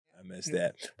missed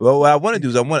that. But what I want to do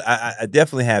is I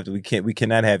definitely have to. We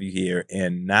cannot have you here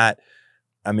and not.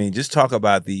 I mean, just talk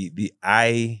about the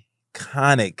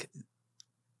iconic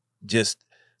just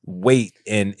weight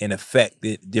and effect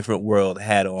that Different World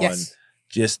had on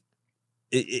just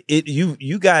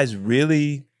you guys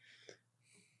really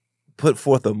put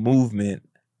forth a movement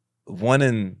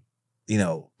wanting,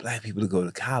 Black people to go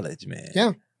to college, man.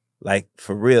 Yeah. Like,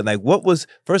 for real. Like,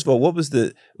 first of all,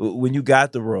 when you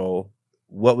got the role,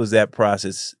 what was that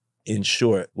process in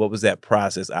short? What was that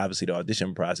process? Obviously the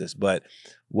audition process, but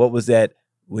what was that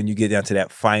when you get down to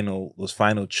those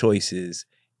final choices,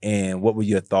 and what were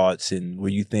your thoughts, and were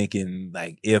you thinking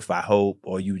like, if, I hope,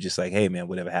 or you were just like, hey man,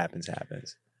 whatever happens,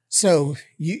 happens? So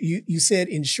you said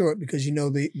in short, because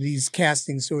these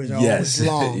casting stories are always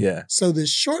long. Yeah. So the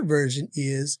short version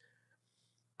is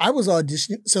I was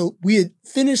auditioning. So we had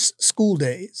finished school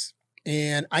days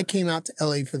and I came out to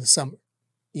LA for the summer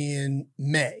in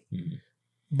May. Mm-hmm.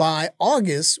 By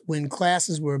August, when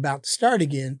classes were about to start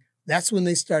again, that's when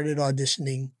they started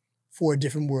auditioning for A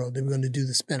Different World. They were going to do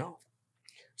the spinoff.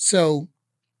 So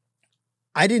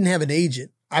I didn't have an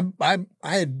agent. I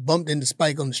had bumped into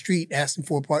Spike on the street, asked him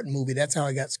for a part in the movie. That's how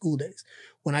I got School Days.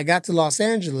 When I got to Los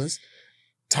Angeles,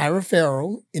 Tyra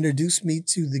Farrell introduced me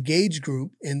to the Gage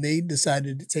Group, and they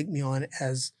decided to take me on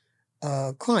as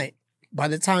a client. By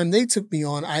the time they took me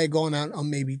on, I had gone out on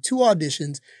maybe 2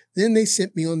 auditions. Then they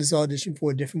sent me on this audition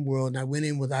for A Different World, and I went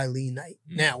in with Eileen Knight.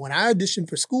 Mm-hmm. Now, when I auditioned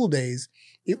for School Days,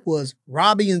 it was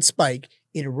Robbie and Spike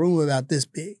in a room about this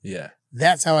big. Yeah.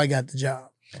 That's how I got the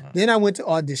job. Uh-huh. Then I went to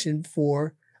audition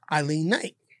for Eileen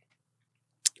Knight.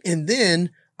 And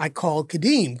then I called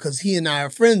Kadeem, because he and I are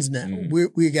friends now. Mm-hmm.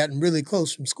 We're gotten really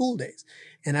close from School Days.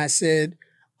 And I said,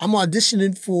 I'm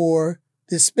auditioning for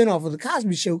this spinoff of the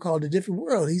Cosby Show called A Different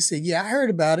World. He said, yeah, I heard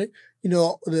about it.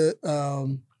 Not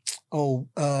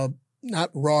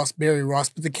Barry Ross,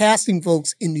 but the casting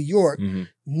folks in New York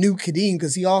knew Kadeem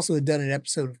because he also had done an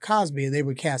episode of Cosby and they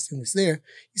were casting us there.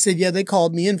 He said, yeah, they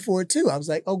called me in for it too. I was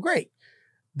like, oh, great.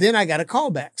 Then I got a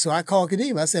call back. So I called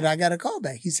Kadeem. I said, I got a call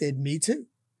back. He said, me too.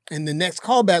 And the next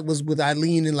call back was with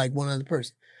Eileen and like one other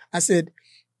person. I said,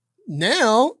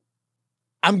 now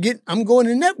I'm going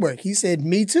to network. He said,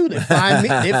 me too. They're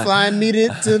flying me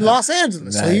to Los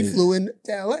Angeles. Nice. So he flew in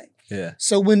to LA. Yeah.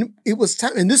 So when it was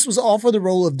time, and this was all for the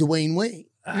role of Dwayne Wayne.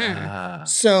 Ah.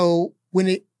 So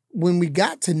when we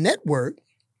got to network,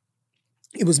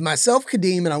 it was myself,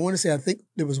 Kadeem, and I think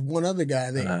there was one other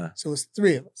guy there. Uh-huh. So it's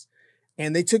 3 of us.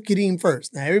 And they took Kadeem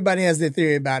first. Now, everybody has their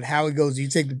theory about how it goes. Do you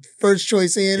take the first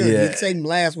choice in or do you take him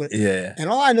last? Yeah. And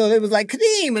all I know, they was like,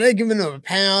 Kadeem, and they're giving him a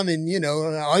pound and, you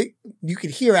could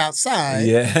hear outside.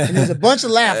 Yeah. And there's a bunch of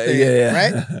laughter,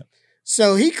 right?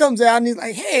 So he comes out and he's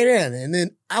like, hey there. And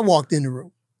then I walked in the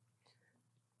room.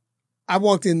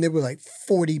 There were like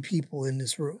 40 people in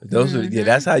this room. Those are,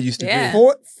 that's how it used to be.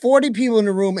 40 people in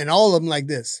the room and all of them like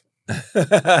this.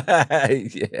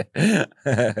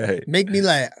 Make me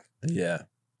laugh. Yeah.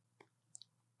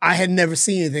 I had never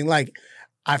seen anything like it.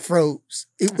 I froze.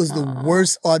 It was the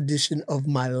worst audition of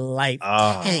my life.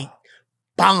 Tank.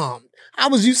 Bombed. I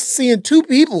was used to seeing 2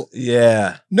 people.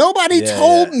 Yeah. Nobody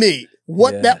told me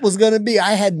what that was going to be.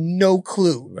 I had no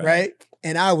clue, right?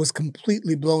 And I was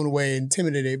completely blown away,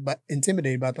 intimidated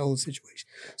about the whole situation.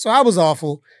 So I was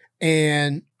awful.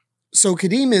 And so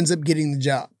Kadeem ends up getting the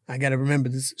job. I got to remember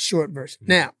this short version.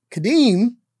 Now,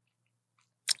 Kadeem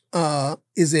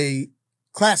is a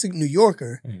classic New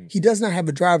Yorker. He does not have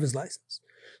a driver's license.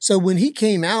 So when he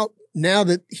came out, now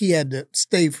that he had to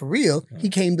stay for real, he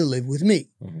came to live with me.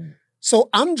 So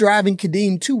I'm driving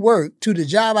Kadeem to work, to the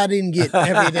job I didn't get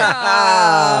every day.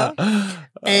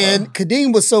 And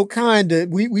Kadeem was so kind that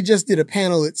we just did a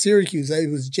panel at Syracuse. It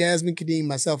was Jasmine, Kadeem,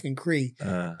 myself, and Cree.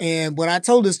 And when I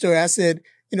told this story, I said,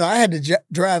 I had to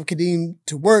drive Kadeem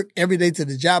to work every day to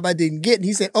the job I didn't get. And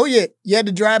he said, oh, yeah, you had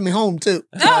to drive me home, too.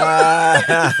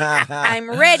 I'm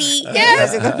ready.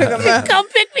 Yes. Come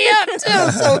pick me up,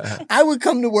 too. So I would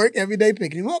come to work every day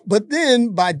picking him up. But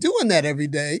then by doing that every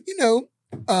day,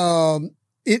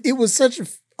 it was such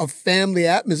a family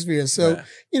atmosphere. So,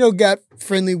 got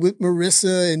friendly with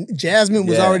Marissa, and Jasmine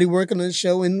was already working on the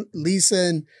show, and Lisa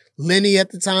and Lenny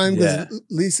at the time, because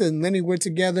Lisa and Lenny were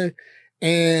together.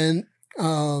 And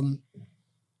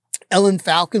Ellen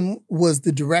Falcon was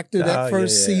the director that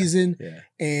first season. Yeah.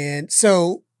 And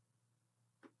so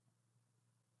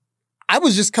I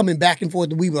was just coming back and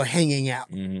forth and we were hanging out.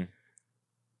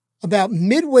 About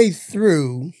midway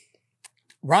through,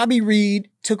 Robbie Reed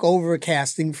took over a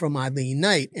casting from Eileen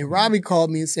Knight. And Robbie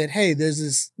called me and said, hey,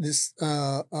 there's this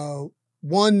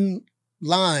one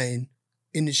line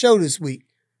in the show this week.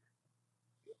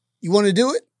 You want to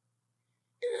do it?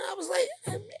 I was like,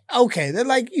 okay. They're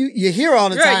like, you hear all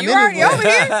the time. You're already over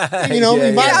here. You know,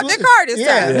 Get out the car this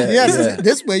time. Yes,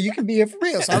 this way you can be here for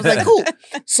real. So I was like, cool.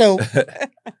 So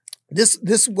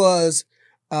this was,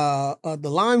 the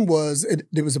line was,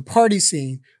 there was a party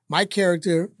scene. My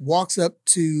character walks up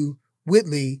to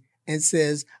Whitley and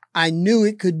says, I knew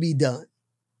it could be done.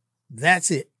 That's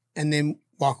it. And then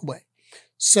walk away.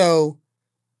 So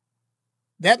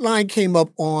that line came up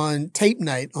on tape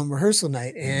night, on rehearsal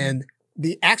night, and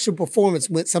the actual performance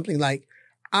went something like,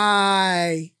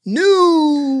 I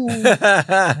knew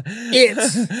it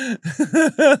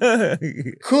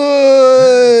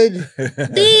could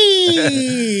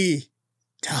be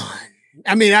done.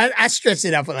 I mean, I stretched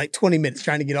it out for like 20 minutes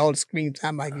trying to get all the screen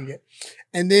time I could get.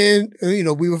 And then,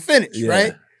 we were finished,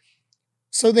 right?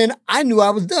 So then I knew I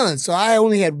was done. So I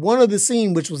only had one other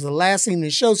scene, which was the last scene in the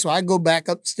show. So I go back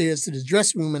upstairs to the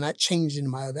dressing room and I changed into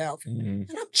my other outfit. And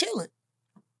I'm chilling.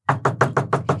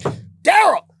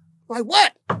 Darryl! I'm like,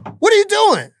 what? What are you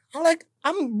doing? I'm like,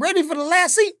 I'm ready for the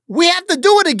last scene. We have to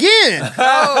do it again.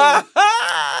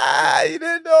 You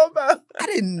didn't know about I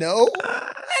didn't know.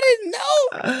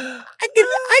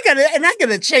 I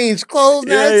gotta change clothes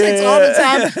now. It takes all the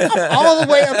time. I'm all the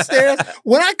way upstairs.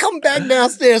 When I come back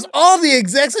downstairs, all the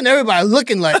execs and everybody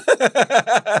looking like,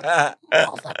 I'm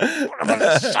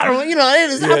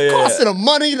costing them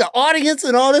money, the audience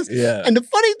and all this. Yeah. And the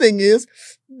funny thing is,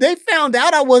 they found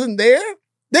out I wasn't there.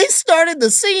 They started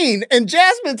the scene, and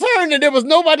Jasmine turned, and there was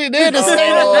nobody there to say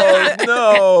that.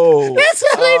 No. That's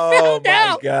how they found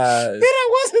out God. that I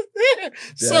wasn't there.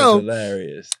 That's So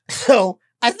hilarious. So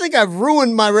I think I've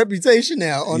ruined my reputation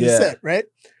now on the set, right?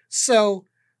 So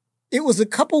it was a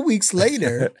couple weeks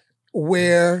later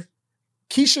where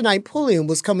Keisha Knight Pulliam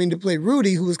was coming to play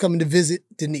Rudy, who was coming to visit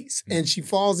Denise, and she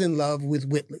falls in love with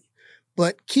Whitley.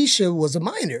 But Keisha was a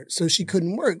minor, so she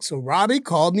couldn't work. So Robbie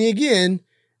called me again,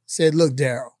 said, look,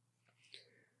 Darryl,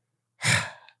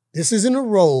 this isn't a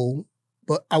role,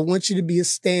 but I want you to be a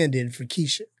stand-in for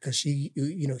Keisha because she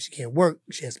can't work.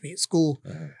 She has to be at school.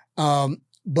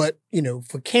 But,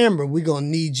 for camera, we're going to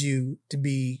need you to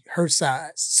be her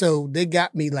size. So they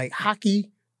got me like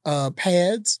hockey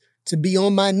pads to be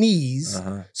on my knees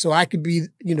so I could be,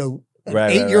 an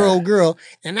 8-year-old girl.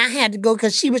 And I had to go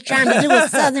because she was trying to do a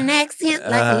Southern accent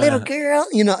like a little girl,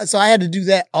 so I had to do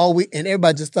that all week. And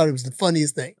everybody just thought it was the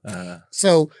funniest thing.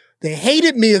 So they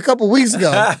hated me a couple weeks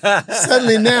ago.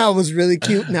 Suddenly now it was really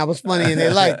cute and I was funny and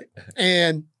they liked it.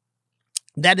 And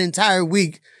that entire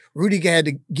week, Rudy had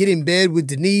to get in bed with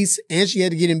Denise and she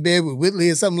had to get in bed with Whitley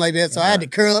or something like that. So I had to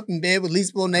curl up in bed with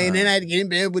Lisa Bonet and then I had to get in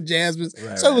bed with Jasmine.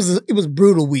 It was a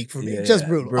brutal week for me. Just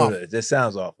brutal. Brutal. That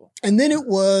sounds awful. And then it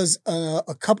was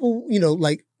a couple,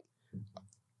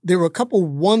 there were a couple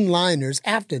one-liners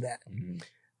after that.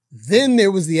 Then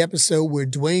there was the episode where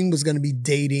Dwayne was going to be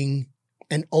dating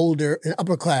an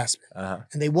upperclassman.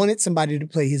 And they wanted somebody to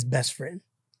play his best friend.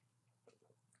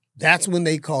 That's when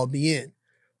they called me in.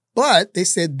 But they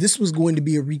said this was going to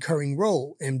be a recurring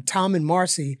role. And Tom and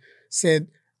Marcy said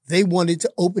they wanted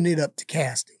to open it up to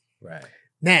casting. Right.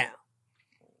 Now,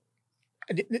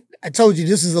 I told you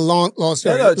this is a long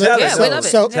story. No, tell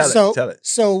it.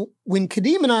 So when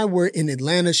Kadeem and I were in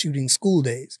Atlanta shooting School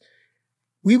Days,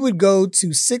 we would go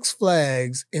to Six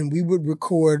Flags and we would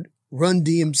record Run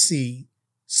DMC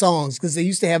songs because they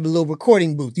used to have a little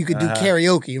recording booth. You could do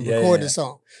karaoke and record the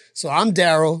song. So I'm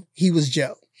Darryl, he was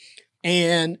Joe.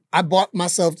 And I bought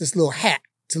myself this little hat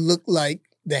to look like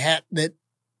the hat that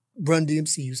Run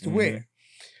DMC used to wear.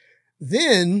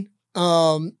 Then,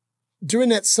 during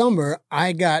that summer,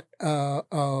 I got,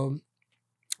 or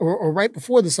right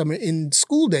before the summer, in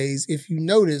School Days, if you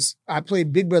notice, I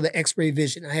played Big Brother X-Ray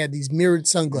Vision. I had these mirrored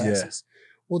sunglasses.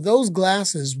 Well, those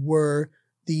glasses were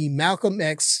the Malcolm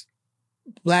X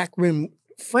black rim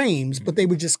frames, but they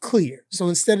were just clear. So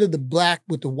instead of the black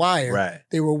with the wire,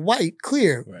 they were white,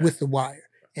 clear with the wire.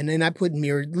 And then I put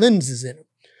mirrored lenses in them.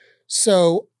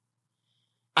 So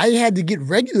I had to get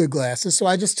regular glasses. So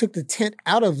I just took the tint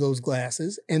out of those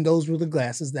glasses and those were the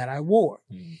glasses that I wore.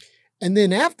 And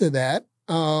then after that,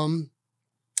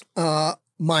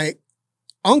 my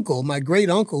uncle, my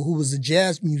great uncle, who was a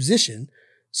jazz musician,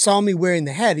 saw me wearing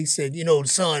the hat. He said,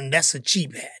 son, that's a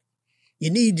cheap hat.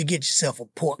 You need to get yourself a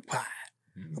pork pie.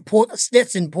 A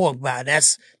Stetson pork pie.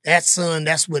 That's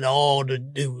what all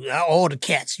the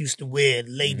cats used to wear.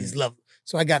 The ladies love them.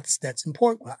 So I got the Stetson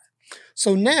pork pie.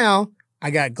 So now I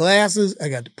got glasses, I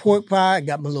got the pork pie, I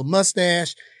got my little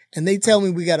mustache, and they tell me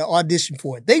we got to audition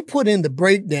for it. They put in the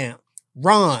breakdown.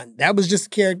 Ron, that was just the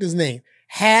character's name.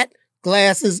 Hat,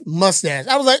 glasses, mustache.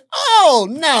 I was like, oh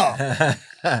no.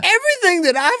 Everything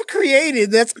that I've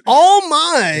created that's all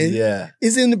mine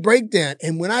is in the breakdown.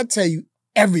 And when I tell you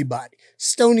everybody,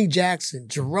 Stoney Jackson,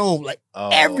 Jerome, like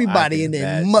everybody and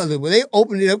their mother, when they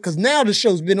opened it up, because now the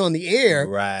show's been on the air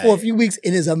for a few weeks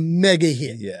and is a mega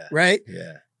hit, right?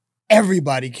 Yeah.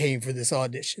 Everybody came for this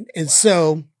audition. And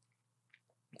so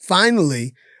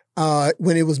finally,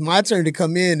 when it was my turn to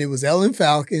come in, it was Ellen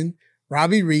Falcon,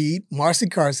 Robbie Reed, Marcy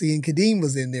Carsey, and Kadeem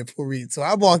was in there for Reed. So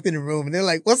I walked in the room and they're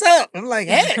like, "What's up?" I'm like,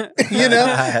 "Hey," you know?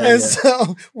 And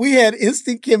so we had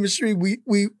instant chemistry. We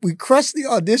crushed the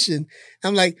audition.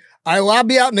 I'm like, "All right, well, I'll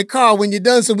be out in the car when you're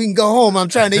done so we can go home. I'm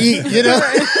trying to eat," you know?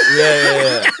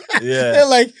 Yeah. They're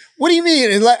like, "What do you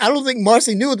mean?" And like, I don't think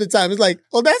Marcy knew at the time. It's like,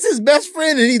 "Oh, that's his best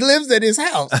friend and he lives at his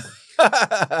house."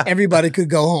 Everybody could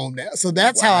go home now. So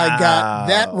that's how I got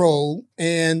that role.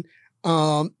 And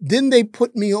then they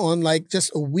put me on like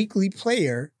just a weekly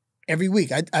player every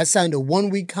week. I signed a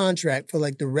 1-week contract for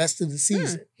like the rest of the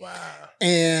season. Wow.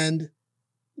 And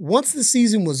once the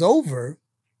season was over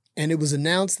and it was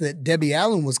announced that Debbie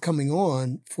Allen was coming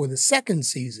on for the second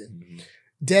season,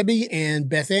 Debbie and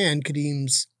Beth Ann,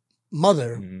 Kadeem's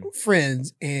mother, were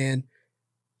friends, and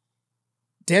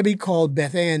Debbie called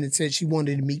Beth Ann and said she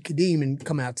wanted to meet Kadeem and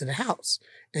come out to the house.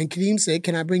 And Kadeem said,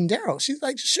 "Can I bring Darryl?" She's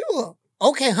like, "Sure.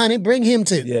 Okay, honey, bring him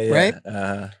too." Right?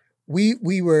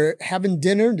 We were having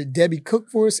dinner that Debbie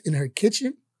cooked for us in her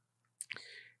kitchen.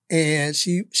 And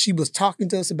she was talking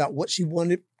to us about what she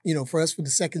wanted, you know, for us for the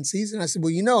second season. I said,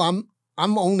 "Well, you know,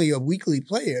 I'm only a weekly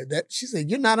player." She said,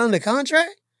 "You're not under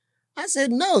contract?" I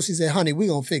said, "No." She said, "Honey, we're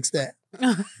gonna fix that.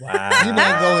 Wow. You're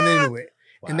not going anywhere."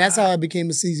 Wow. And that's how I became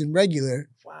a season regular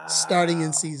starting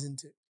in season 2.